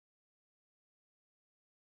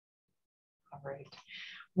right.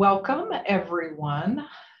 Welcome, everyone.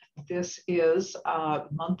 This is a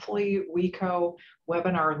monthly WeCo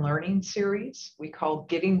webinar learning series we call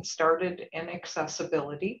Getting Started in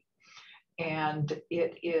Accessibility. And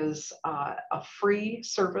it is a free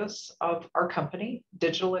service of our company,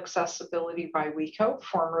 Digital Accessibility by WeCo,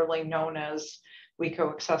 formerly known as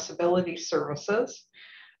WeCo Accessibility Services.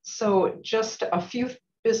 So just a few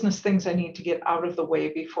business things I need to get out of the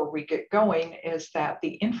way before we get going is that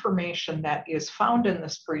the information that is found in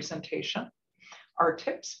this presentation are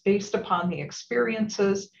tips based upon the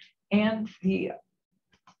experiences and the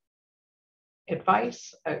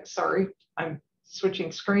advice, sorry, I'm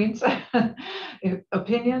switching screens,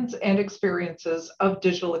 opinions and experiences of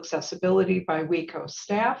digital accessibility by WeCo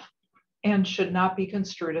staff and should not be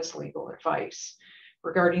construed as legal advice.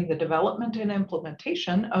 Regarding the development and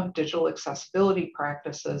implementation of digital accessibility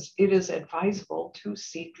practices, it is advisable to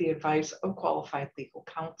seek the advice of qualified legal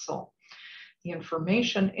counsel. The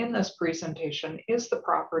information in this presentation is the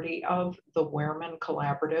property of the Wehrman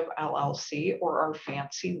Collaborative LLC, or our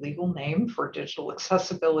fancy legal name for Digital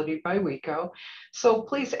Accessibility by WeCo. So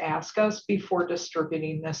please ask us before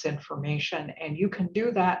distributing this information, and you can do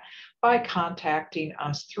that by contacting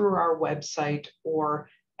us through our website or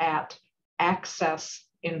at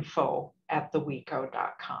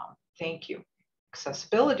accessinfo@theweco.com. Thank you.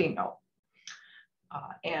 Accessibility note.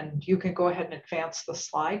 And you can go ahead and advance the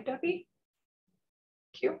slide, Debbie.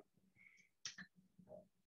 Thank you.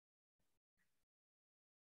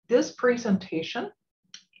 This presentation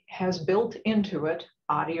has built into it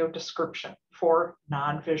audio description for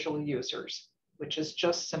non-visual users, which is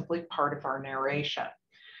just simply part of our narration.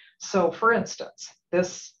 So for instance,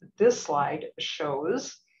 this slide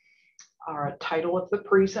shows our title of the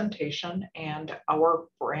presentation and our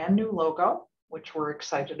brand new logo, which we're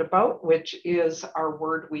excited about, which is our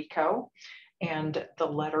word WeCo. And the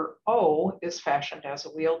letter O is fashioned as a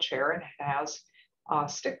wheelchair and it has a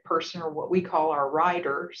stick person, or what we call our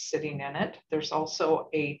rider, sitting in it. There's also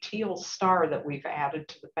a teal star that we've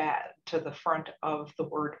added to the front of the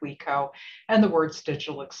word WeCo and the words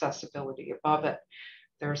digital accessibility above it.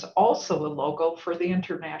 There's also a logo for the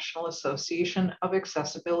International Association of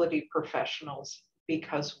Accessibility Professionals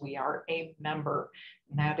because we are a member,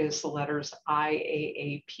 and that is the letters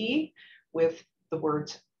IAAP with the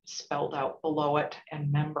words spelled out below it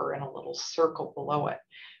and member in a little circle below it.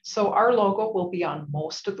 So our logo will be on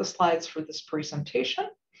most of the slides for this presentation,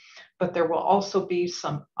 but there will also be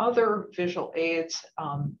some other visual aids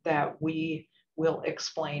that we will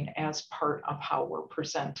explain as part of how we're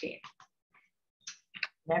presenting.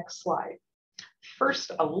 Next slide.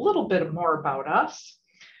 First, a little bit more about us.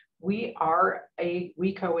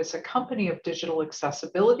 WeCo is a company of digital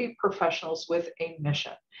accessibility professionals with a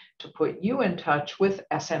mission to put you in touch with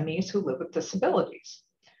SMEs who live with disabilities.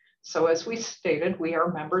 So as we stated, we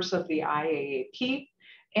are members of the IAAP,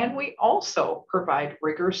 and we also provide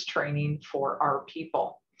rigorous training for our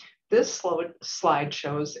people. This slide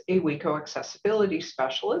shows a WeCo accessibility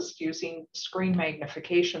specialist using screen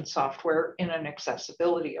magnification software in an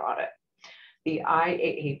accessibility audit. The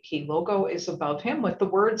IAAP logo is above him with the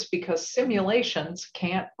words, because simulations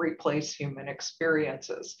can't replace human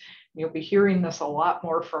experiences. You'll be hearing this a lot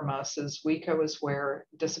more from us, as WeCo is where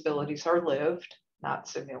disabilities are lived, not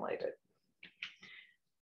simulated.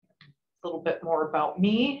 A little bit more about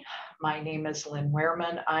me. My name is Lynn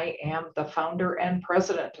Wehrman. I am the founder and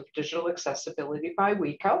president of Digital Accessibility by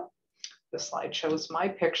WeCo. The slide shows my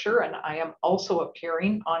picture, and I am also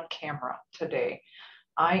appearing on camera today.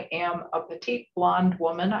 I am a petite blonde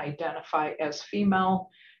woman, identify as female,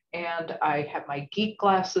 and I have my geek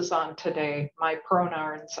glasses on today. My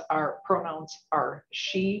pronouns are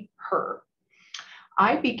she, her.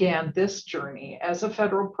 I began this journey as a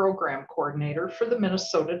federal program coordinator for the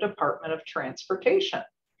Minnesota Department of Transportation.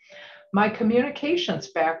 My communications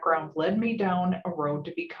background led me down a road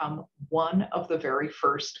to become one of the very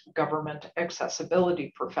first government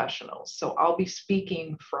accessibility professionals. So I'll be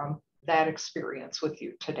speaking from that experience with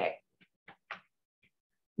you today.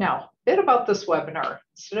 Now, a bit about this webinar.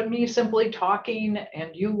 Instead of me simply talking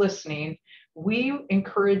and you listening, we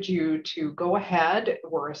encourage you to go ahead.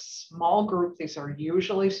 We're a small group. These are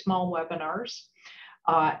usually small webinars,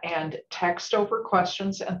 and text over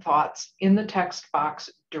questions and thoughts in the text box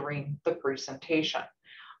during the presentation.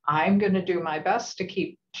 I'm going to do my best to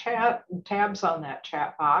keep tabs on that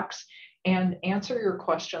chat box and answer your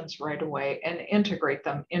questions right away and integrate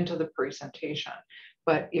them into the presentation.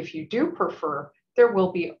 But if you do prefer, there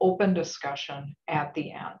will be open discussion at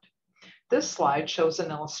the end. This slide shows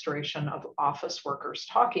an illustration of office workers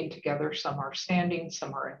talking together. Some are standing,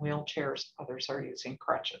 some are in wheelchairs, others are using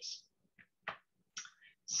crutches.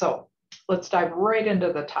 So let's dive right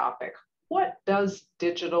into the topic. What does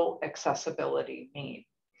digital accessibility mean?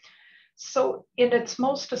 So in its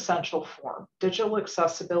most essential form, digital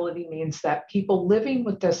accessibility means that people living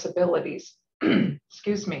with disabilities,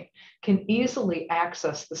 excuse me, can easily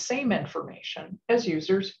access the same information as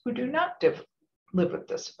users who do not live with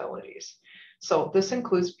disabilities. So this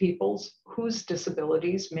includes people whose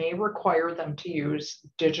disabilities may require them to use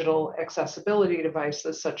digital accessibility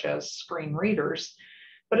devices such as screen readers.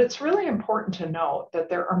 But it's really important to note that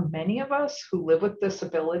there are many of us who live with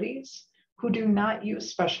disabilities who do not use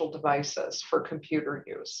special devices for computer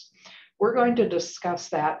use. We're going to discuss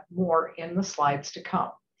that more in the slides to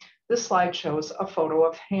come. This slide shows a photo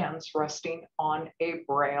of hands resting on a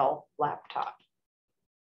Braille laptop.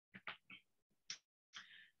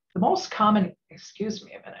 The most common, excuse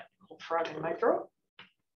me a minute, a little frog in my throat.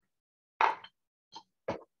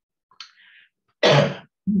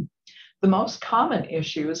 The most common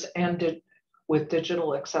issues with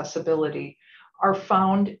digital accessibility are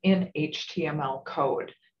found in HTML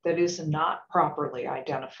code that is not properly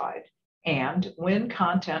identified, and when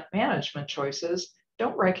content management choices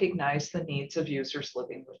don't recognize the needs of users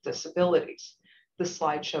living with disabilities. This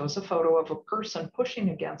slide shows a photo of a person pushing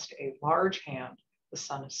against a large hand. The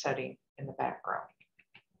sun is setting in the background.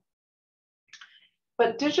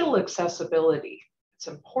 But digital accessibility, it's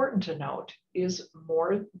important to note, is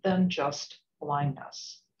more than just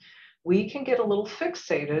blindness. We can get a little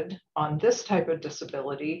fixated on this type of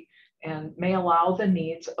disability and may allow the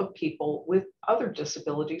needs of people with other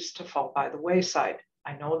disabilities to fall by the wayside.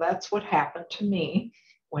 I know that's what happened to me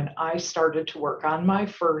when I started to work on my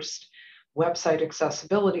first website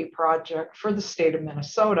accessibility project for the state of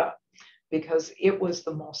Minnesota, because it was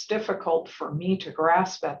the most difficult for me to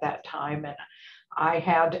grasp at that time. And I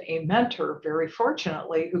had a mentor, very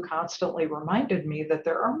fortunately, who constantly reminded me that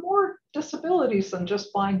there are more disabilities than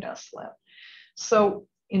just blindness, Lynn. So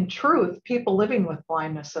in truth, people living with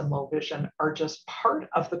blindness and low vision are just part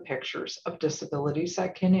of the pictures of disabilities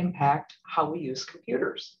that can impact how we use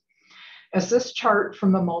computers. As this chart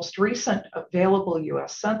from the most recent available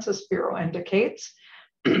US Census Bureau indicates,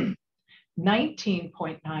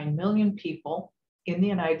 19.9 million people in the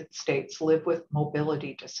United States live with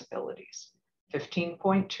mobility disabilities.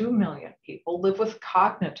 15.2 million people live with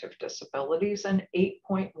cognitive disabilities, and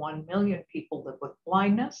 8.1 million people live with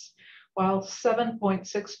blindness, while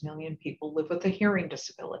 7.6 million people live with a hearing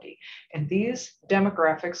disability. And these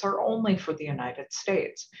demographics are only for the United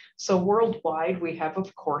States. So worldwide, we have,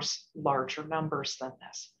 of course, larger numbers than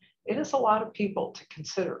this. It is a lot of people to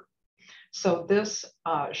consider. So this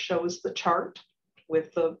shows the chart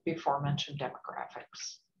with the before mentioned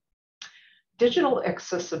demographics. Digital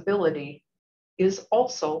accessibility is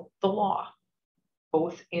also the law,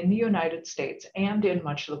 both in the United States and in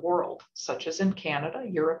much of the world, such as in Canada,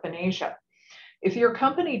 Europe, and Asia. If your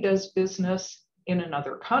company does business in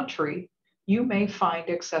another country, you may find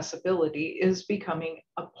accessibility is becoming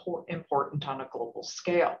important on a global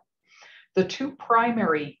scale. The two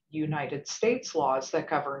primary United States laws that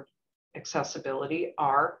govern accessibility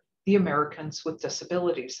are the Americans with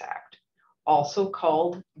Disabilities Act, also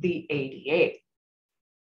called the ADA.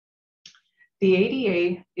 The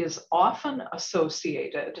ADA is often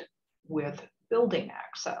associated with building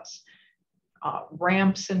access,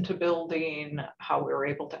 ramps into building, how we're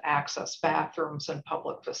able to access bathrooms and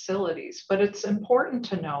public facilities. But it's important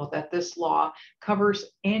to know that this law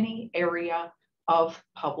covers any area of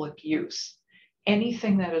public use.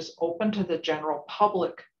 Anything that is open to the general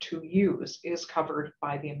public to use is covered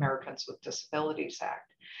by the Americans with Disabilities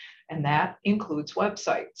Act, and that includes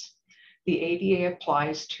websites. The ADA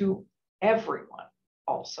applies to everyone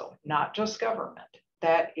also, not just government.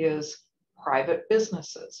 That is private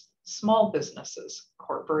businesses, small businesses,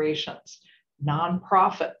 corporations,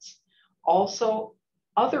 nonprofits, also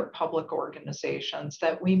other public organizations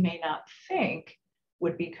that we may not think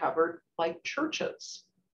would be covered, like churches,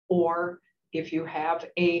 or if you have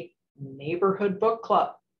a neighborhood book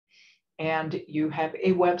club and you have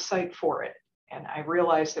a website for it. And I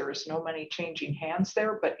realize there is no money changing hands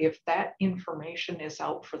there, but if that information is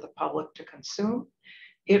out for the public to consume,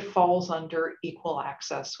 it falls under equal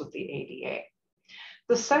access with the ADA.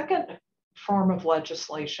 The second form of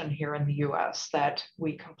legislation here in the US that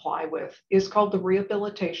we comply with is called the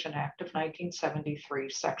Rehabilitation Act of 1973,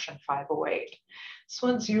 Section 508. This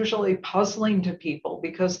one's usually puzzling to people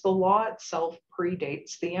because the law itself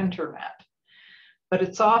predates the internet. But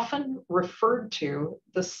it's often referred to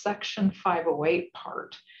the Section 508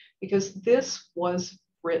 part because this was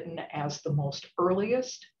written as the most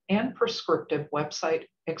earliest and prescriptive website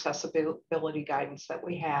accessibility guidance that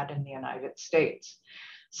we had in the United States.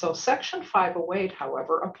 So Section 508,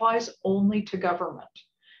 however, applies only to government,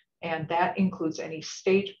 and that includes any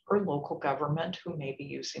state or local government who may be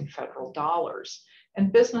using federal dollars,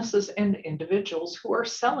 and businesses and individuals who are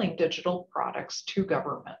selling digital products to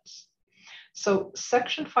governments. So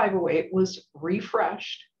Section 508 was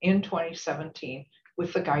refreshed in 2017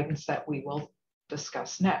 with the guidance that we will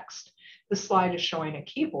discuss next. This slide is showing a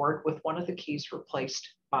keyboard with one of the keys replaced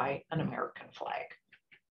by an American flag.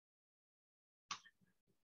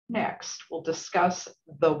 Next, we'll discuss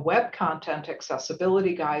the Web Content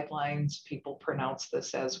Accessibility Guidelines. People pronounce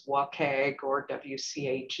this as WCAG or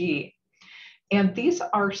WCAG. And these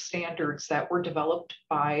are standards that were developed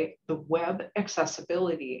by the Web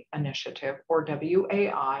Accessibility Initiative, or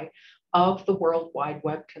WAI, of the World Wide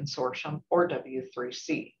Web Consortium, or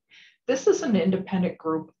W3C. This is an independent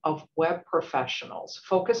group of web professionals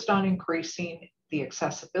focused on increasing the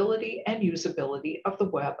accessibility and usability of the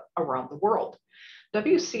web around the world.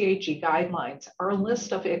 WCAG guidelines are a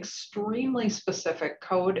list of extremely specific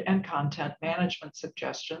code and content management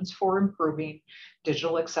suggestions for improving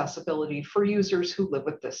digital accessibility for users who live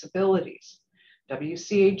with disabilities.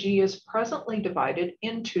 WCAG is presently divided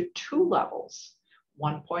into two levels,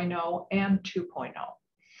 1.0 and 2.0.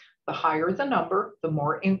 The higher the number, the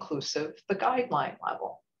more inclusive the guideline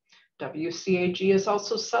level. WCAG is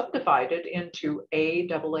also subdivided into A,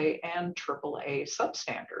 AA, and AAA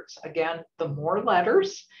substandards. Again, the more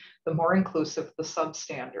letters, the more inclusive the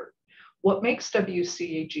substandard. What makes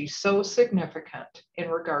WCAG so significant in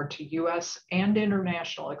regard to US and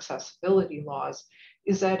international accessibility laws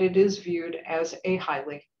is that it is viewed as a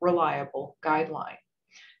highly reliable guideline.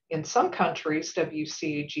 In some countries,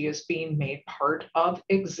 WCAG is being made part of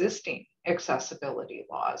existing accessibility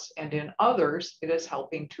laws, and in others, it is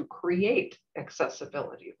helping to create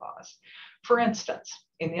accessibility laws. For instance,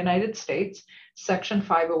 in the United States, Section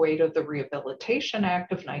 508 of the Rehabilitation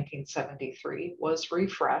Act of 1973 was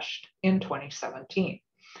refreshed in 2017.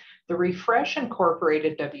 The refresh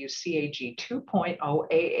incorporated WCAG 2.0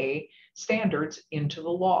 AA standards into the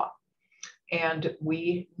law. And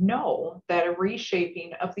we know that a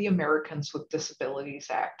reshaping of the Americans with Disabilities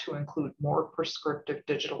Act to include more prescriptive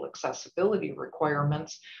digital accessibility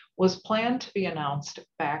requirements was planned to be announced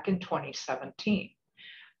back in 2017.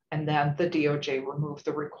 And then the DOJ removed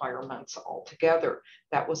the requirements altogether.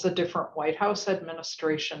 That was a different White House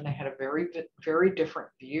administration. They had a very different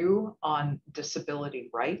view on disability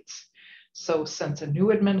rights. So since a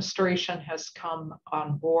new administration has come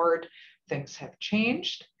on board, things have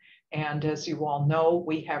changed. And as you all know,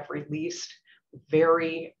 we have released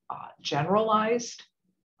very generalized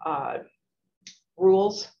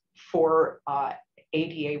rules for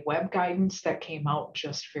ADA web guidance that came out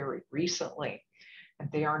just very recently. And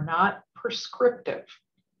they are not prescriptive.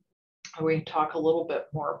 We can talk a little bit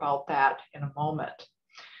more about that in a moment.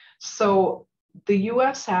 So the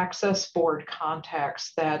US Access Board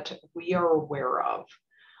contacts that we are aware of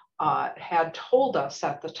had told us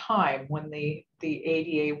at the time when the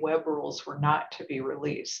ADA web rules were not to be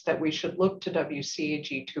released that we should look to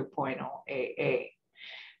WCAG 2.0 AA.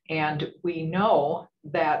 And we know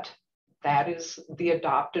that that is the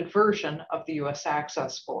adopted version of the US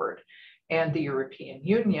Access Board. And the European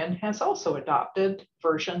Union has also adopted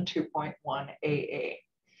version 2.1 AA.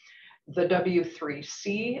 The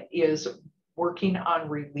W3C is working on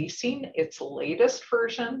releasing its latest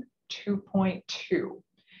version, 2.2.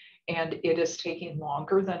 And it is taking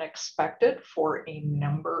longer than expected for a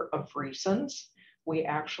number of reasons. We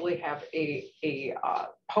actually have a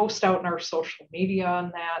post out in our social media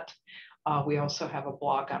on that. We also have a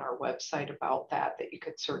blog on our website about that you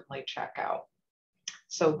could certainly check out.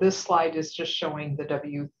 So this slide is just showing the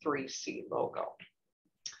W3C logo.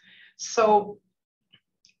 So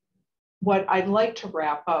what I'd like to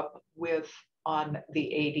wrap up with on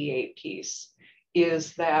the ADA piece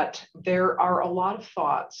is that there are a lot of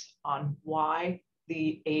thoughts on why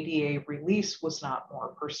the ADA release was not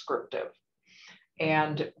more prescriptive.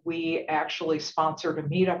 And we actually sponsored a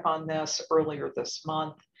meetup on this earlier this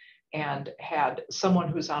month and had someone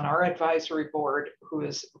who's on our advisory board who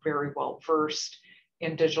is very well versed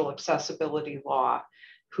in digital accessibility law,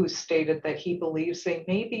 who stated that he believes they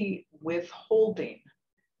may be withholding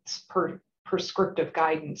prescriptive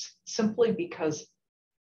guidance simply because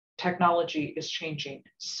technology is changing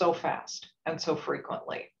so fast and so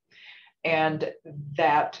frequently, and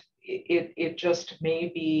that it just may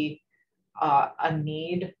be a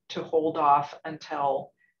need to hold off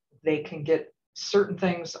until they can get certain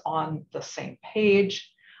things on the same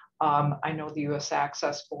page. I know the US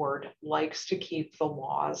Access Board likes to keep the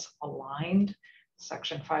laws aligned,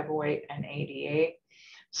 Section 508 and ADA,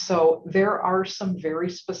 So there are some very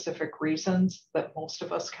specific reasons that most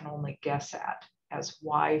of us can only guess at as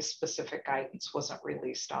why specific guidance wasn't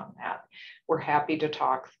released on that. We're happy to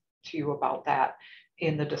talk to you about that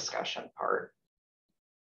in the discussion part.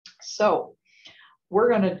 So we're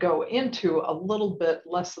going to go into a little bit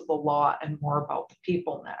less of the law and more about the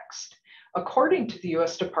people next. According to the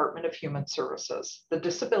U.S. Department of Human Services, the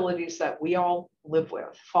disabilities that we all live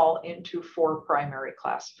with fall into 4 primary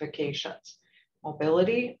classifications: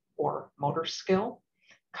 mobility or motor skill,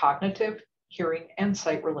 cognitive, hearing, and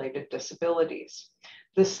sight-related disabilities.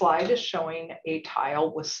 This slide is showing a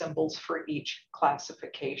tile with symbols for each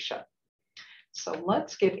classification. So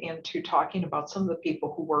let's get into talking about some of the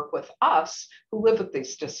people who work with us who live with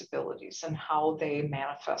these disabilities and how they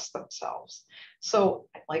manifest themselves. So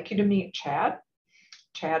I'd like you to meet Chad.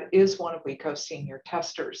 Chad is one of WeCo's senior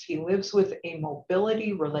testers. He lives with a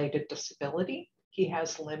mobility-related disability. He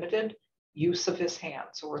has limited use of his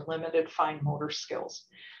hands or limited fine motor skills.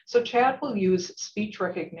 So Chad will use speech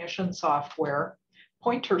recognition software,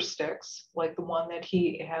 pointer sticks, like the one that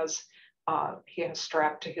he has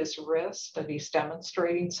strapped to his wrist that he's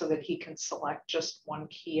demonstrating so that he can select just one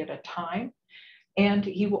key at a time. And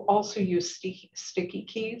he will also use sticky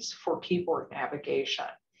keys for keyboard navigation.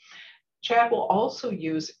 Chad will also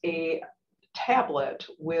use a tablet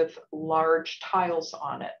with large tiles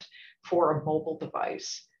on it for a mobile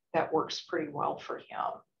device. That works pretty well for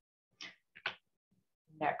him.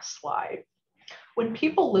 Next slide. When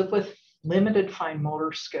people live with limited fine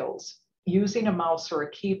motor skills, using a mouse or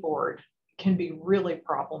a keyboard can be really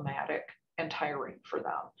problematic and tiring for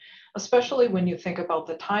them, especially when you think about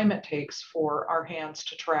the time it takes for our hands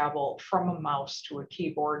to travel from a mouse to a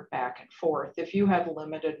keyboard back and forth. If you have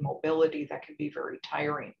limited mobility, that can be very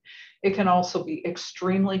tiring. It can also be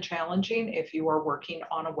extremely challenging if you are working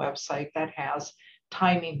on a website that has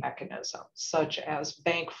timing mechanisms, such as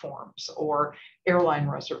bank forms or airline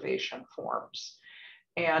reservation forms.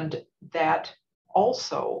 And that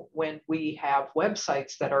also, when we have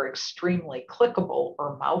websites that are extremely clickable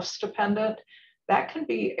or mouse dependent, that can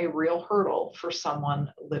be a real hurdle for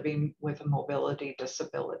someone living with a mobility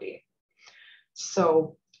disability.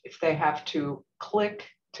 So if they have to click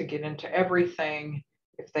to get into everything,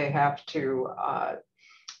 if they have to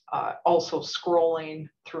also scrolling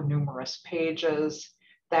through numerous pages,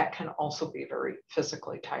 that can also be very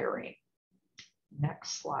physically tiring.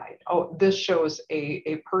 Next slide. Oh, this shows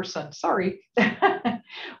a person, sorry.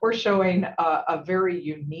 We're showing a very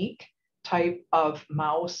unique type of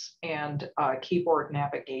mouse and keyboard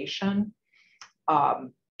navigation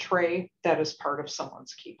tray that is part of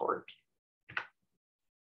someone's keyboard.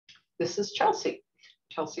 This is Chelsea.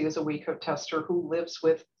 Chelsea is a WeCo tester who lives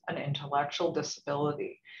with an intellectual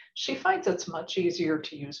disability. She finds it's much easier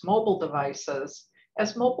to use mobile devices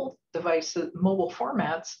as mobile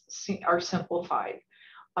formats are simplified.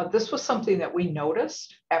 This was something that we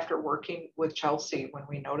noticed after working with Chelsea when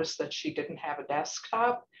we noticed that she didn't have a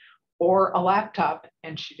desktop or a laptop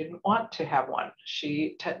and she didn't want to have one.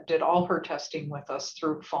 She did all her testing with us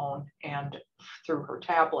through phone and through her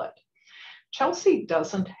tablet. Chelsea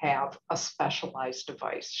doesn't have a specialized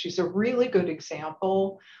device. She's a really good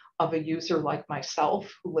example of a user like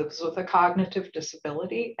myself who lives with a cognitive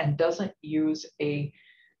disability and doesn't use a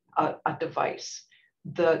device.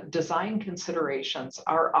 The design considerations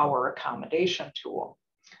are our accommodation tool.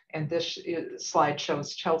 And this slide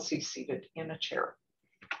shows Chelsea seated in a chair.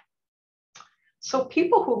 So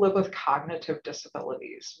people who live with cognitive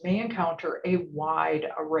disabilities may encounter a wide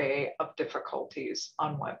array of difficulties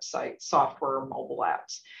on websites, software, or mobile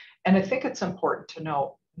apps. And I think it's important to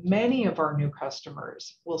note, many of our new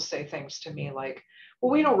customers will say things to me like,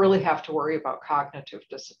 well, we don't really have to worry about cognitive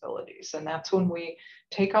disabilities. And that's when we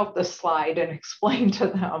take out the slide and explain to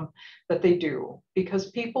them that they do, because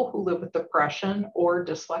people who live with depression or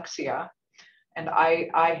dyslexia, and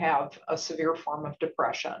I have a severe form of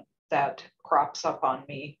depression that crops up on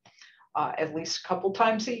me at least a couple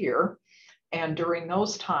times a year. And during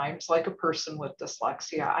those times, like a person with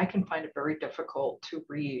dyslexia, I can find it very difficult to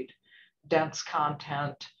read dense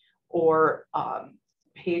content or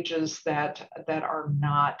pages that are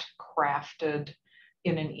not crafted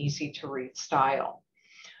in an easy to read style.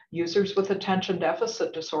 Users with attention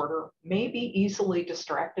deficit disorder may be easily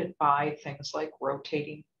distracted by things like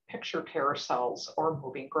rotating picture carousels or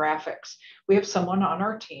moving graphics. We have someone on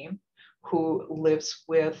our team who lives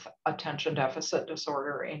with attention deficit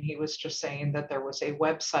disorder, and he was just saying that there was a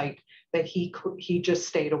website that he just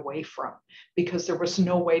stayed away from because there was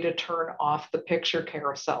no way to turn off the picture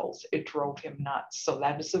carousels. It drove him nuts. So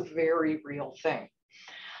that is a very real thing.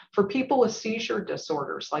 For people with seizure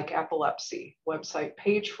disorders like epilepsy, website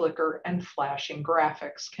page flicker and flashing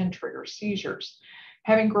graphics can trigger seizures.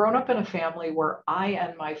 Having grown up in a family where I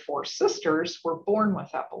and my 4 sisters were born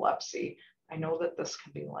with epilepsy, I know that this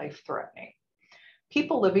can be life-threatening.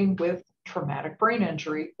 People living with traumatic brain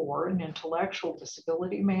injury or an intellectual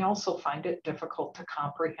disability may also find it difficult to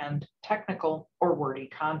comprehend technical or wordy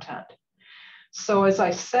content. So as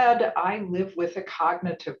I said, I live with a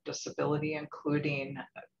cognitive disability, including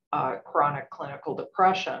chronic clinical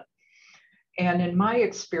depression. And in my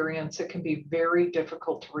experience, it can be very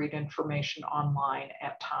difficult to read information online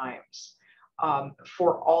at times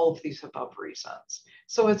for all of these above reasons.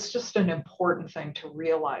 So it's just an important thing to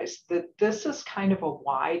realize that this is kind of a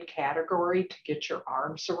wide category to get your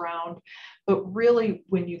arms around. But really,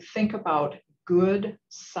 when you think about good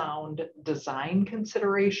sound design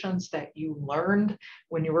considerations that you learned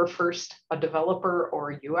when you were first a developer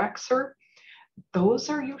or a UXer, those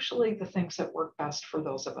are usually the things that work best for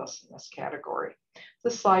those of us in this category.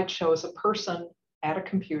 This slide shows a person at a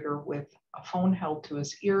computer with a phone held to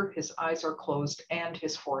his ear, his eyes are closed, and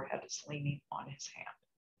his forehead is leaning on his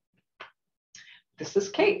hand. This is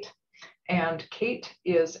Kate, and Kate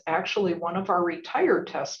is actually one of our retired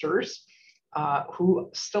testers who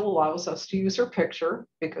still allows us to use her picture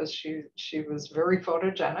because she was very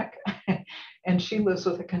photogenic, and she lives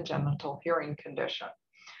with a congenital hearing condition.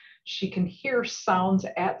 She can hear sounds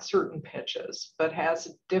at certain pitches, but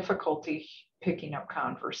has difficulty picking up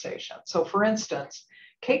conversation. So for instance,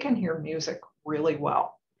 Kay can hear music really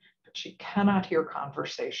well, but she cannot hear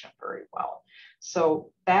conversation very well.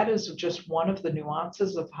 So that is just one of the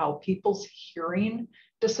nuances of how people's hearing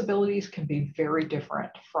disabilities can be very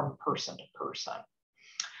different from person to person.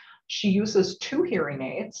 She uses 2 hearing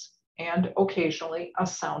aids and occasionally a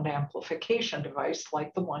sound amplification device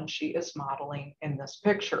like the one she is modeling in this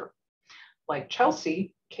picture. Like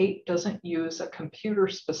Chelsea, Kate doesn't use a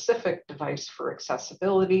computer-specific device for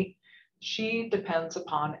accessibility. She depends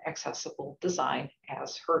upon accessible design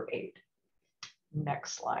as her aid.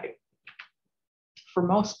 Next slide. For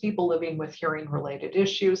most people living with hearing-related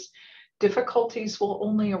issues, difficulties will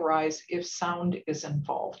only arise if sound is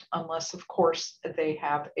involved, unless, of course, they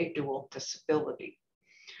have a dual disability.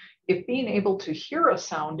 If being able to hear a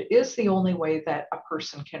sound is the only way that a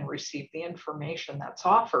person can receive the information that's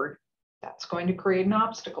offered, that's going to create an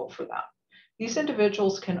obstacle for them. These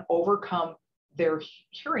individuals can overcome their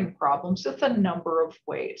hearing problems with a number of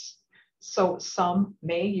ways. So some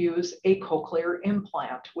may use a cochlear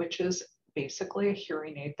implant, which is basically a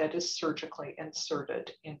hearing aid that is surgically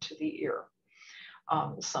inserted into the ear.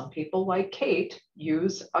 Some people, like Kate,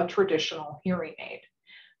 use a traditional hearing aid,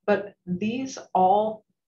 but these all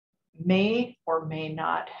may or may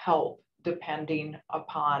not help depending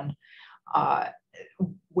upon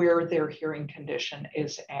where their hearing condition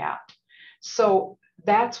is at. So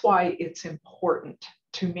that's why it's important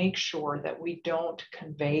to make sure that we don't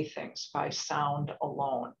convey things by sound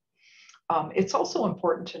alone. It's also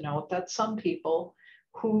important to note that some people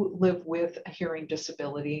who live with a hearing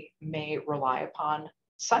disability may rely upon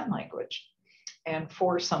sign language. And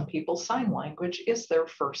for some people, sign language is their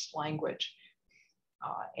first language.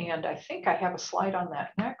 And I think I have a slide on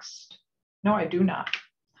that next. No, I do not.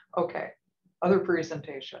 Okay, other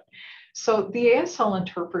presentation. So the ASL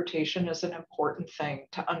interpretation is an important thing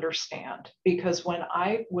to understand, because when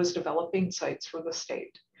I was developing sites for the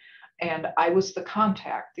state and I was the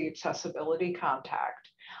contact, the accessibility contact,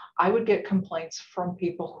 I would get complaints from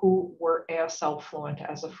people who were ASL fluent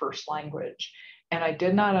as a first language. And I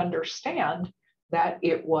did not understand that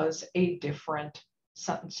it was a different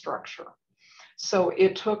sentence structure. So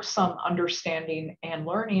it took some understanding and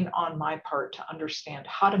learning on my part to understand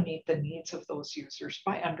how to meet the needs of those users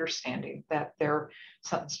by understanding that their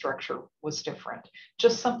sentence structure was different.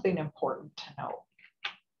 Just something important to know.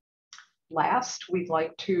 Last, we'd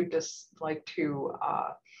like to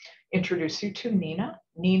introduce you to Nina.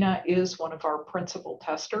 Nina is one of our principal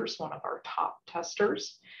testers, one of our top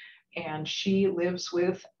testers, and she lives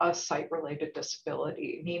with a sight-related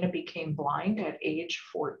disability. Nina became blind at age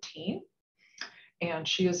 14. And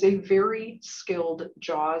she is a very skilled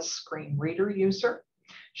JAWS screen reader user.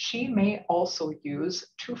 She may also use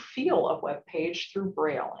to feel a web page through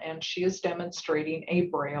Braille, and she is demonstrating a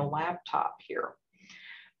Braille laptop here.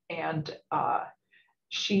 And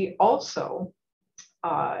she also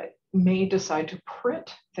may decide to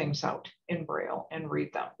print things out in Braille and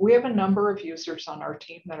read them. We have a number of users on our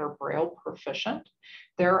team that are Braille proficient.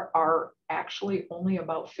 There are actually only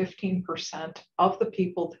about 15% of the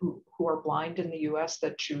people who are blind in the US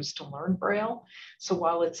that choose to learn Braille. So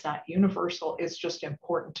while it's not universal, it's just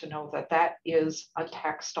important to know that that is a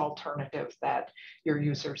text alternative that your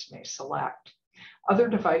users may select. Other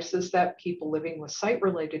devices that people living with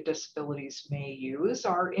sight-related disabilities may use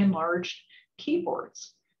are enlarged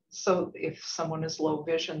keyboards. So if someone is low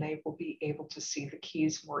vision, they will be able to see the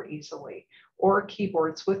keys more easily, or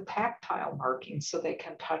keyboards with tactile markings so they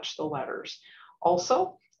can touch the letters.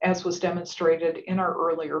 Also, as was demonstrated in our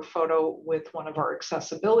earlier photo with one of our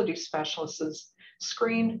accessibility specialists,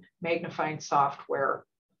 screen magnifying software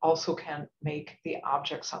also can make the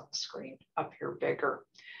objects on the screen appear bigger.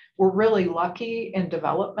 We're really lucky in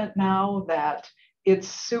development now that it's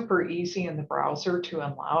super easy in the browser to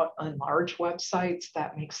enlarge websites.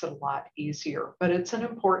 That makes it a lot easier, but it's an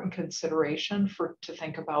important consideration to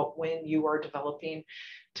think about when you are developing,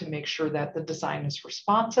 to make sure that the design is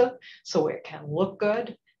responsive so it can look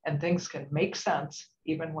good and things can make sense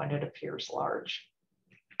even when it appears large.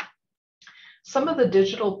 Some of the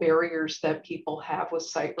digital barriers that people have with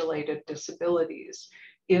sight-related disabilities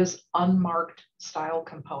is unmarked style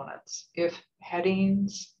components. If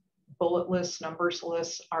headings, bullet lists, numbers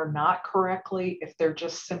lists are not correctly, if they're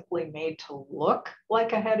just simply made to look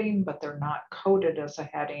like a heading, but they're not coded as a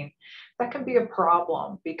heading, that can be a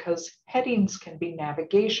problem because headings can be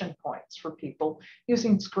navigation points for people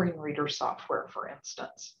using screen reader software, for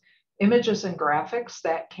instance. Images and graphics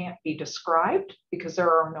that can't be described because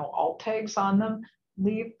there are no alt tags on them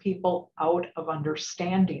leave people out of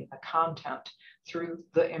understanding the content through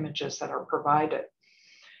the images that are provided.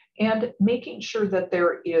 And making sure that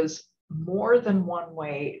there is more than one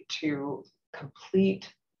way to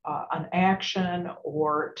complete an action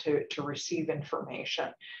or to receive information.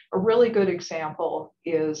 A really good example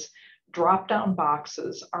is drop-down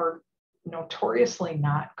boxes are notoriously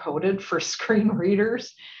not coded for screen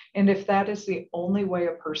readers. And if that is the only way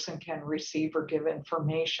a person can receive or give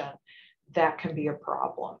information, that can be a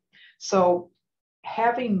problem. So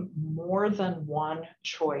having more than one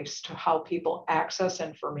choice to how people access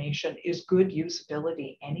information is good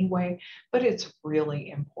usability anyway, but it's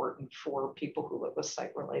really important for people who live with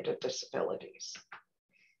sight-related disabilities.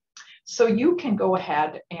 So you can go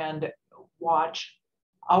ahead and watch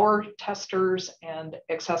our testers and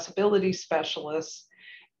accessibility specialists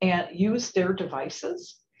and use their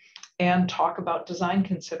devices and talk about design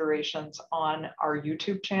considerations on our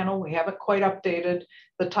YouTube channel. We haven't quite updated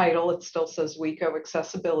the title. It still says WeCo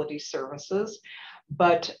Accessibility Services,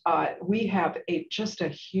 but we have just a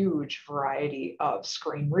huge variety of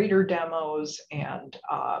screen reader demos and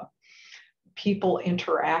people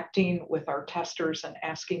interacting with our testers and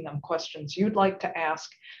asking them questions you'd like to ask.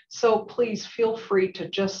 So please feel free to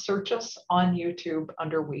just search us on YouTube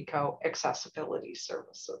under WeCo Accessibility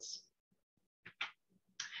Services.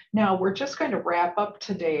 Now, we're just going to wrap up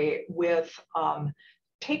today with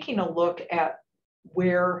taking a look at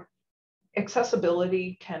where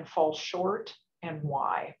accessibility can fall short and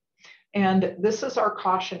why. And this is our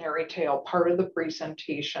cautionary tale, part of the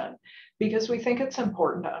presentation, because we think it's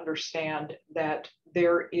important to understand that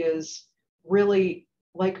there is really,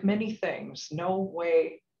 like many things, no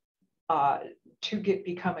way to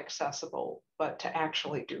become accessible, but to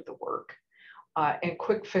actually do the work. And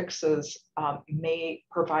quick fixes may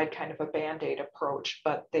provide kind of a Band-Aid approach,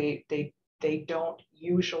 but they don't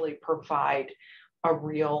usually provide a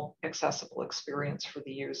real accessible experience for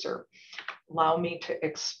the user. Allow me to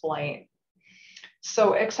explain.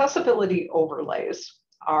 So accessibility overlays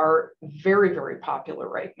are very, very popular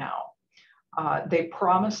right now. They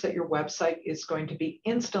promise that your website is going to be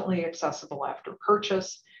instantly accessible after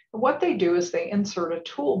purchase. And what they do is they insert a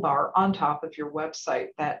toolbar on top of your website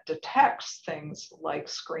that detects things like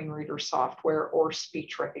screen reader software or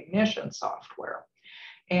speech recognition software.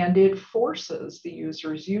 And it forces the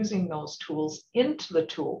users using those tools into the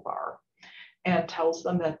toolbar and tells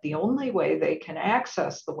them that the only way they can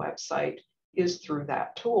access the website is through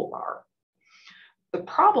that toolbar. The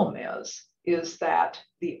problem is that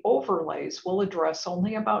the overlays will address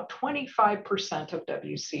only about 25% of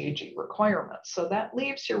WCAG requirements. So that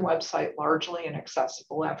leaves your website largely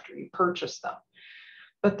inaccessible after you purchase them.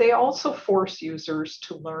 But they also force users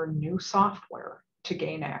to learn new software to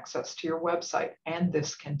gain access to your website, and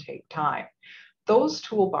this can take time. Those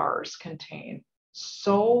toolbars contain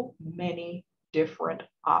so many different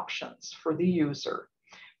options for the user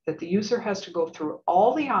that the user has to go through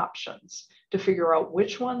all the options to figure out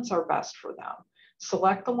which ones are best for them,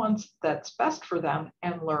 select the ones that's best for them,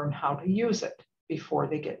 and learn how to use it before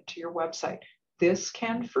they get to your website. This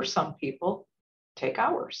can, for some people, take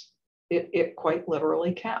hours. It quite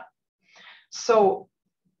literally can. So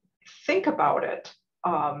think about it.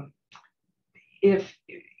 If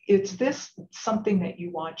is this something that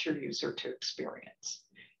you want your user to experience,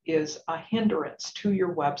 is a hindrance to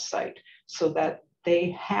your website so that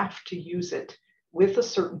they have to use it with a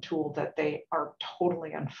certain tool that they are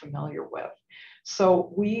totally unfamiliar with.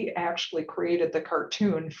 So we actually created the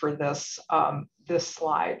cartoon for this, this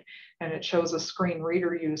slide, and it shows a screen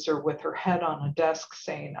reader user with her head on a desk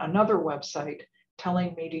saying, another website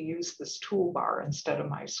telling me to use this toolbar instead of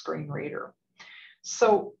my screen reader.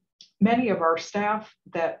 So many of our staff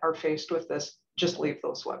that are faced with this just leave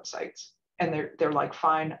those websites, and they're like,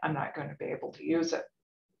 fine, I'm not going to be able to use it.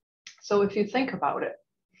 So if you think about it,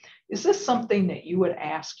 is this something that you would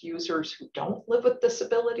ask users who don't live with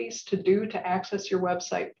disabilities to do to access your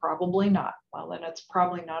website? Probably not. Well, then it's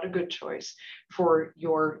probably not a good choice for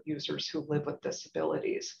your users who live with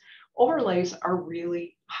disabilities. Overlays are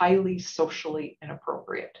really highly socially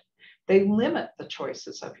inappropriate. They limit the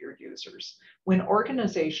choices of your users. When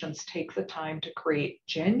organizations take the time to create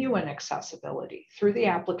genuine accessibility through the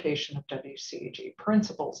application of WCAG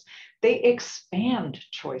principles, they expand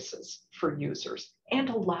choices for users and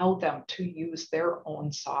allow them to use their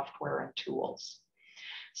own software and tools.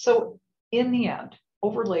 So in the end,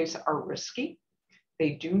 overlays are risky.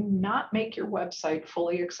 They do not make your website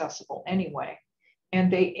fully accessible anyway,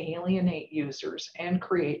 and they alienate users and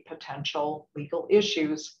create potential legal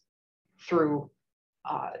issues through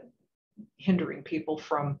hindering people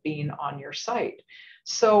from being on your site.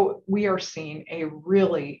 So we are seeing a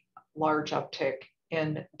really large uptick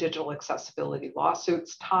in digital accessibility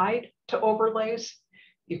lawsuits tied to overlays.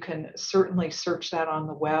 You can certainly search that on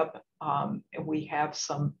the web, and we have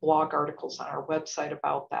some blog articles on our website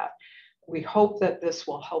about that. We hope that this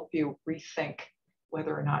will help you rethink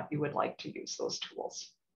whether or not you would like to use those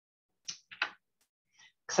tools.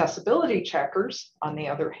 Accessibility checkers, on the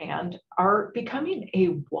other hand, are becoming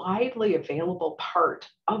a widely available part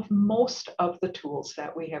of most of the tools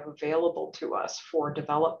that we have available to us for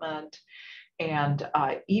development, and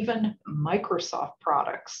even Microsoft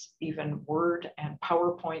products, even Word and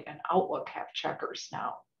PowerPoint and Outlook have checkers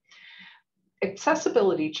now.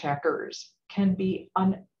 Accessibility checkers can be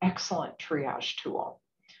an excellent triage tool.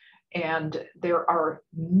 And there are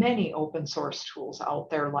many open source tools out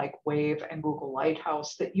there like Wave and Google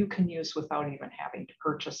Lighthouse that you can use without even having to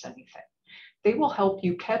purchase anything. They will help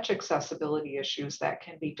you catch accessibility issues that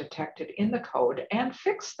can be detected in the code and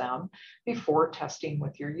fix them before testing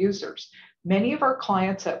with your users. Many of our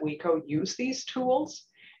clients at WeCo use these tools,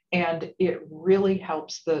 and it really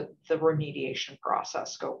helps the remediation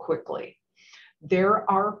process go quickly. There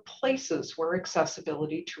are places where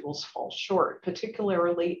accessibility tools fall short,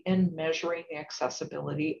 particularly in measuring the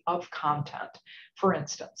accessibility of content. For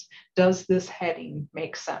instance, does this heading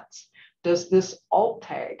make sense? Does this alt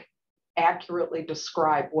tag accurately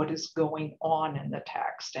describe what is going on in the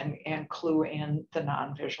text and clue in the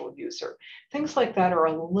non-visual user? Things like that are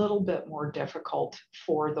a little bit more difficult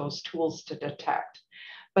for those tools to detect.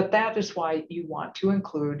 But that is why you want to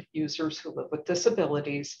include users who live with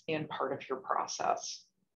disabilities in part of your process.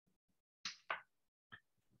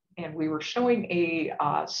 And we were showing a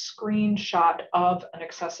screenshot of an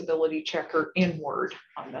accessibility checker in Word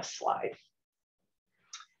on this slide.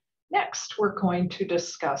 Next, we're going to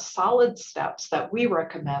discuss solid steps that we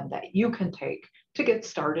recommend that you can take to get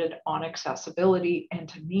started on accessibility and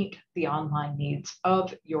to meet the online needs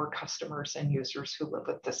of your customers and users who live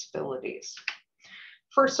with disabilities.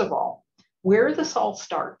 First of all, where this all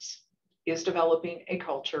starts is developing a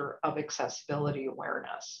culture of accessibility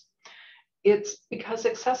awareness. It's because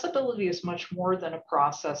accessibility is much more than a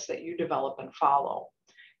process that you develop and follow.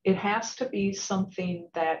 It has to be something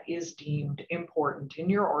that is deemed important in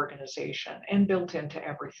your organization and built into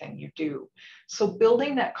everything you do. So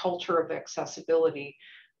building that culture of accessibility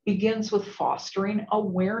begins with fostering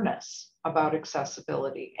awareness about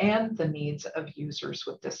accessibility and the needs of users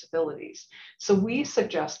with disabilities. So we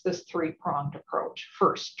suggest this three-pronged approach.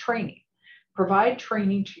 First, training. Provide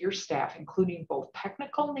training to your staff, including both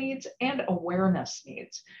technical needs and awareness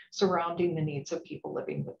needs surrounding the needs of people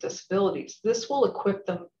living with disabilities. This will equip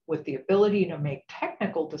them with the ability to make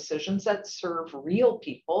technical decisions that serve real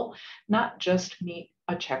people, not just meet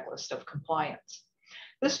a checklist of compliance.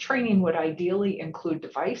 This training would ideally include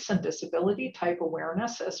device and disability type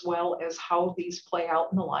awareness, as well as how these play out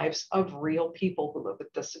in the lives of real people who live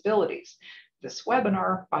with disabilities. This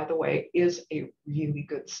webinar, by the way, is a really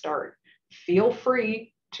good start. Feel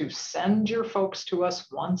free to send your folks to us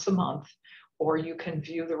once a month, or you can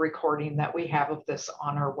view the recording that we have of this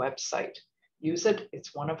on our website. Use it.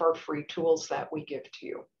 It's one of our free tools that we give to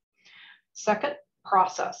you. Second,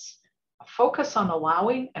 process. Focus on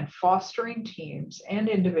allowing and fostering teams and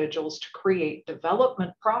individuals to create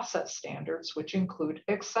development process standards, which include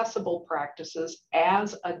accessible practices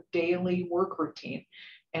as a daily work routine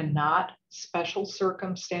and not special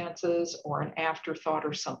circumstances or an afterthought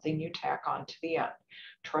or something you tack on to the end.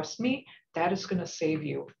 Trust me, that is going to save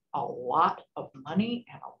you a lot of money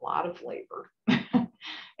and a lot of labor.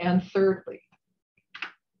 And thirdly,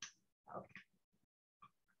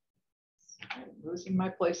 I'm losing my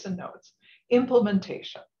place in notes.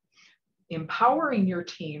 Implementation. Empowering your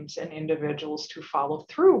teams and individuals to follow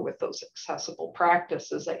through with those accessible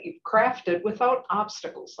practices that you've crafted without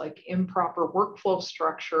obstacles like improper workflow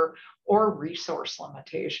structure or resource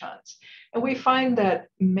limitations. And we find that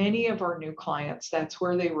many of our new clients, that's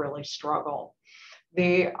where they really struggle.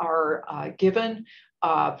 They are given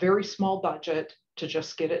a very small budget to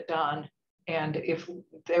just get it done. And if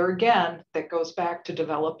there again, that goes back to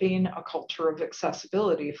developing a culture of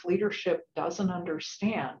accessibility. If leadership doesn't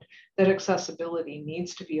understand that accessibility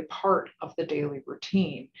needs to be a part of the daily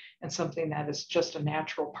routine and something that is just a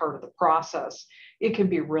natural part of the process, it can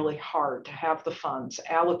be really hard to have the funds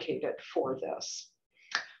allocated for this.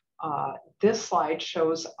 This slide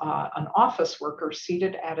shows an office worker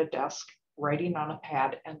seated at a desk, writing on a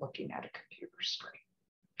pad and looking at a computer screen.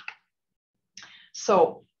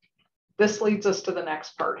 So this leads us to the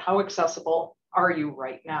next part. How accessible are you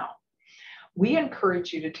right now? We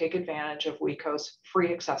encourage you to take advantage of WeCo's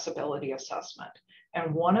free accessibility assessment.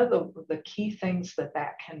 And one of the key things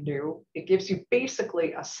that can do, it gives you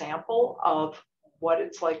basically a sample of what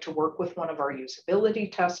it's like to work with one of our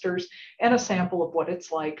usability testers and a sample of what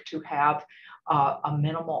it's like to have a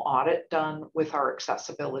minimal audit done with our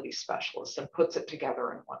accessibility specialist, and puts it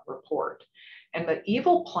together in one report. And the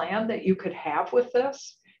evil plan that you could have with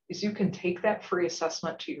this is you can take that free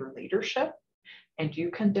assessment to your leadership and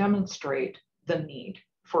you can demonstrate the need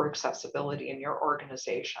for accessibility in your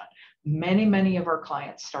organization. Many of our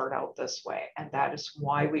clients start out this way, and that is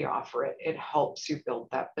why we offer it. It helps you build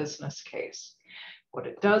that business case. What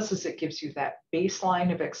it does is it gives you that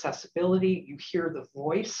baseline of accessibility. You hear the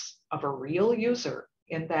voice of a real user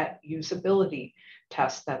in that usability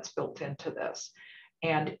test that's built into this.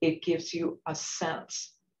 And it gives you a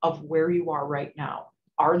sense of where you are right now.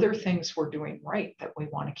 Are there things we're doing right that we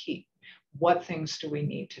want to keep? What things do we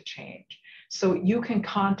need to change? So you can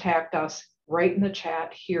contact us right in the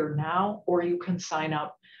chat here now, or you can sign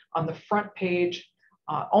up on the front page.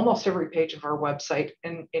 Almost every page of our website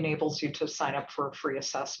enables you to sign up for a free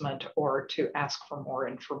assessment or to ask for more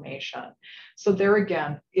information. So there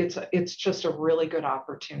again, it's just a really good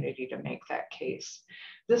opportunity to make that case.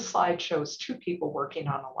 This slide shows two people working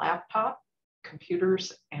on a laptop,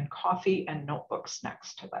 computers, and coffee and notebooks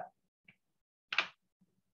next to them.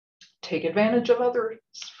 Take advantage of other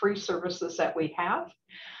free services that we have.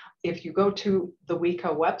 If you go to the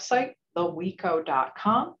WeCo website,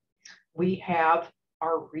 theweco.com, we have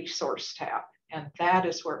our resource tab, and that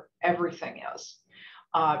is where everything is.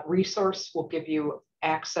 Resource will give you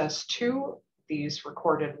access to these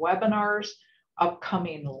recorded webinars,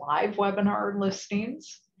 upcoming live webinar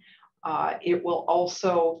listings. It will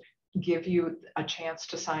also give you a chance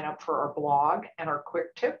to sign up for our blog and our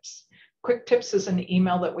quick tips. Quick Tips is an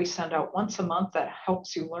email that we send out once a month that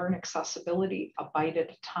helps you learn accessibility a bite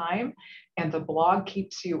at a time. And the blog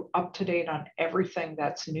keeps you up to date on everything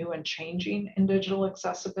that's new and changing in digital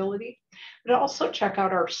accessibility. But also check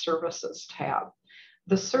out our services tab.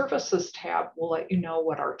 The services tab will let you know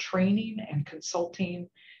what our training and consulting,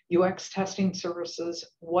 UX testing services,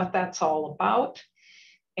 what that's all about.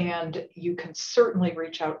 And you can certainly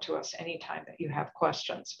reach out to us anytime that you have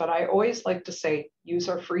questions. But I always like to say, use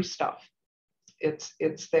our free stuff.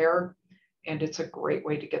 It's there, and it's a great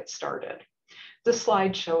way to get started. This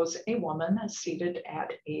slide shows a woman seated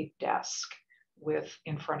at a desk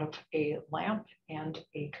in front of a lamp and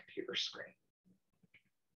a computer screen.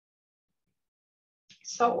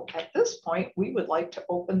 So at this point, we would like to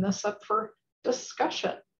open this up for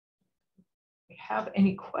discussion. Do we have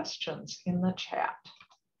any questions in the chat?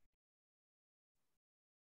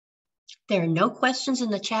 There are no questions in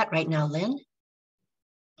the chat right now, Lynn.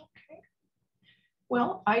 Okay.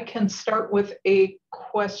 Well, I can start with a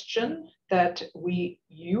question that we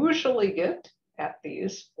usually get at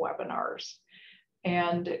these webinars.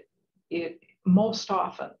 And most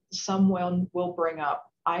often, someone will bring up,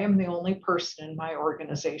 I am the only person in my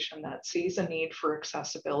organization that sees a need for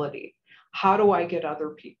accessibility. How do I get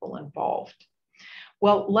other people involved?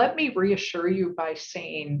 Well, let me reassure you by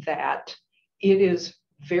saying that it is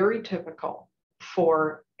very typical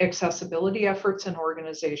for accessibility efforts in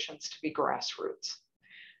organizations to be grassroots.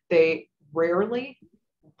 They rarely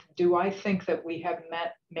do I think that we have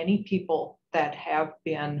met many people that have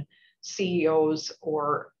been CEOs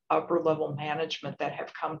or upper level management that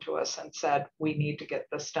have come to us and said, we need to get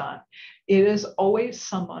this done. It is always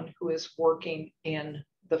someone who is working in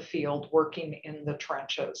the field, working in the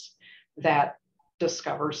trenches that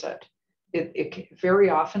discovers it. Very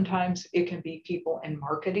oftentimes it can be people in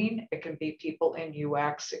marketing, it can be people in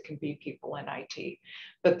UX, it can be people in IT,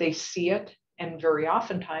 but they see it. And very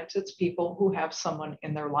oftentimes it's people who have someone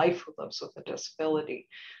in their life who lives with a disability.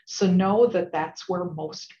 So know that that's where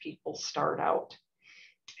most people start out.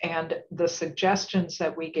 And the suggestions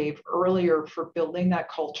that we gave earlier for building that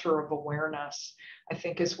culture of awareness, I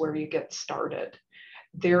think is where you get started.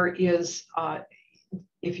 There is,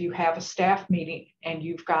 if you have a staff meeting and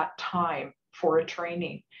you've got time for a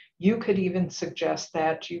training, you could even suggest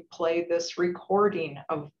that you play this recording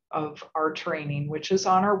of our training, which is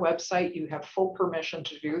on our website. You have full permission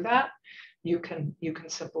to do that. You can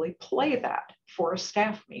simply play that for a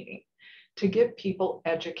staff meeting to get people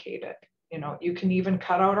educated. You know, you can even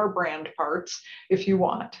cut out our brand parts if you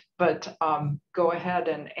want, but go ahead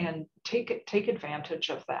and take advantage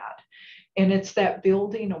of that. And it's that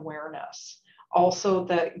building awareness. Also,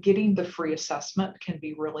 that getting the free assessment can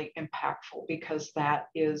be really impactful because that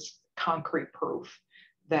is concrete proof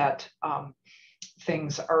that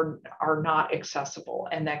things are not accessible,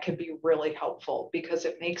 and that can be really helpful because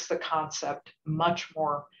it makes the concept much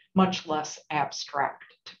less abstract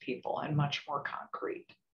to people and much more concrete.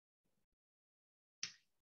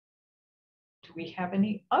 Do we have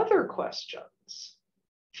any other questions?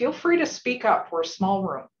 Feel free to speak up. We're a small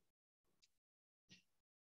room.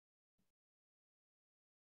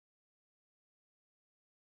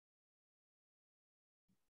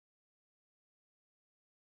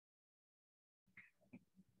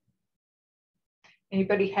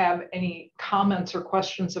 Anybody have any comments or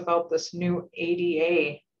questions about this new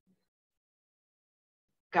ADA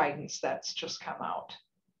guidance that's just come out?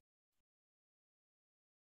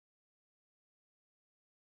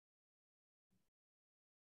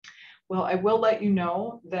 Well, I will let you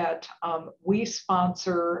know that we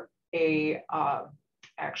sponsor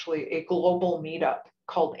actually a global meetup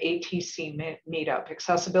called ATC Meetup,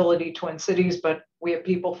 Accessibility Twin Cities, but we have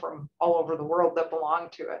people from all over the world that belong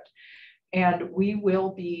to it. And we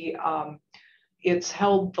will be, it's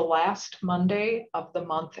held the last Monday of the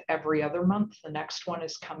month, every other month. The next one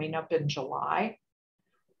is coming up in July.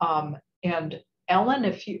 And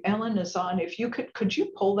Ellen, Ellen is on, if you could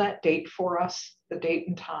you pull that date for us, the date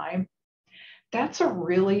and time? That's a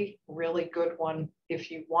really, really good one if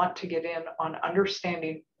you want to get in on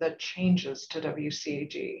understanding the changes to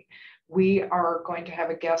WCAG. We are going to have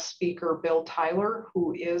a guest speaker, Bill Tyler,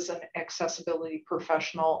 who is an accessibility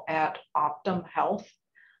professional at Optum Health,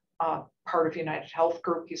 part of United Health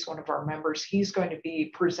Group. He's one of our members. He's going to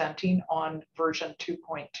be presenting on version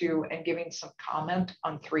 2.2 and giving some comment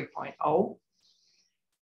on 3.0.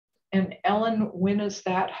 And Ellen, when is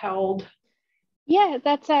that held? Yeah,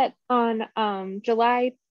 that's on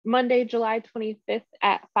Monday, July 25th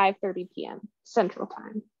at 5:30 p.m. Central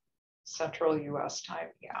Time. Central US time,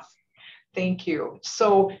 yeah. Thank you.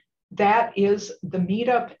 So that is, the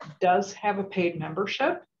meetup does have a paid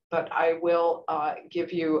membership, but I will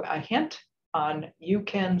give you a hint on, you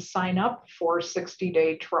can sign up for a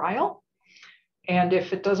 60-day trial. And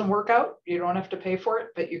if it doesn't work out, you don't have to pay for it,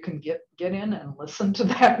 but you can get in and listen to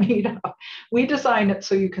that meetup. We design it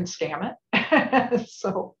so you can scam it.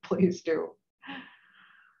 So please do.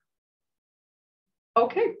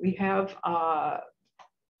 Okay, we have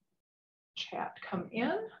chat come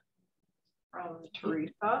in from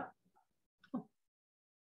Teresa.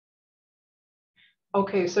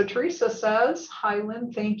 Okay, so Teresa says, hi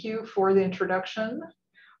Lynn, thank you for the introduction.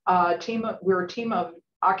 We're a team of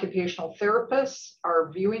occupational therapists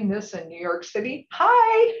are viewing this in New York City.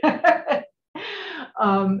 Hi!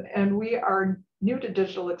 And we are new to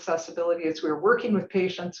digital accessibility as we're working with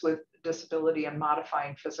patients with disability and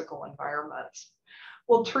modifying physical environments.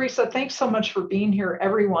 Well, Teresa, thanks so much for being here.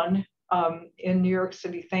 Everyone in New York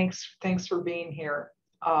City, thanks for being here.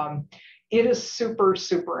 It is super,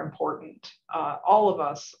 super important. All of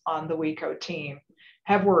us on the WeCo team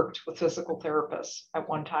have worked with physical therapists at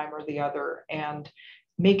one time or the other, and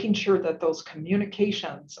making sure that those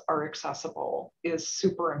communications are accessible is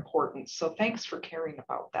super important. So thanks for caring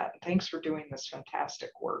about that. And thanks for doing this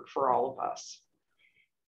fantastic work for all of us.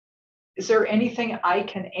 Is there anything I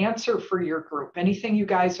can answer for your group? Anything you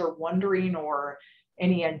guys are wondering, or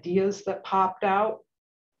any ideas that popped out?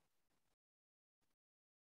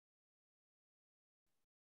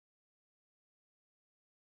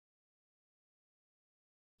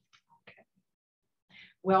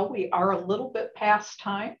 Well, we are a little bit past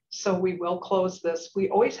time, so we will close this. We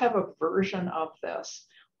always have a version of this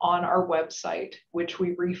on our website, which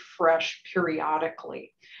we refresh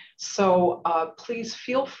periodically. So please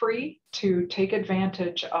feel free to take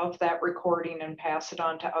advantage of that recording and pass it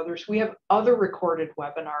on to others. We have other recorded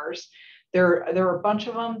webinars. There are a bunch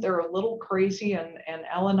of them. They're a little crazy, and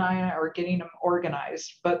Ellen and I are getting them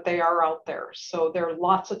organized, but they are out there. So there are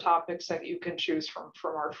lots of topics that you can choose from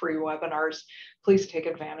our free webinars. Please take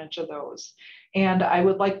advantage of those. And I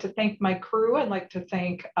would like to thank my crew. I'd like to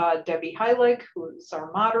thank Debbie Heilig, who is our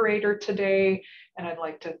moderator today. And I'd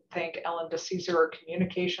like to thank Ellen DeCesar, our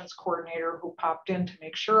communications coordinator, who popped in to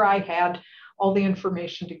make sure I had all the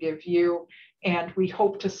information to give you. And we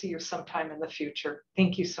hope to see you sometime in the future.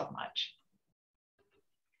 Thank you so much.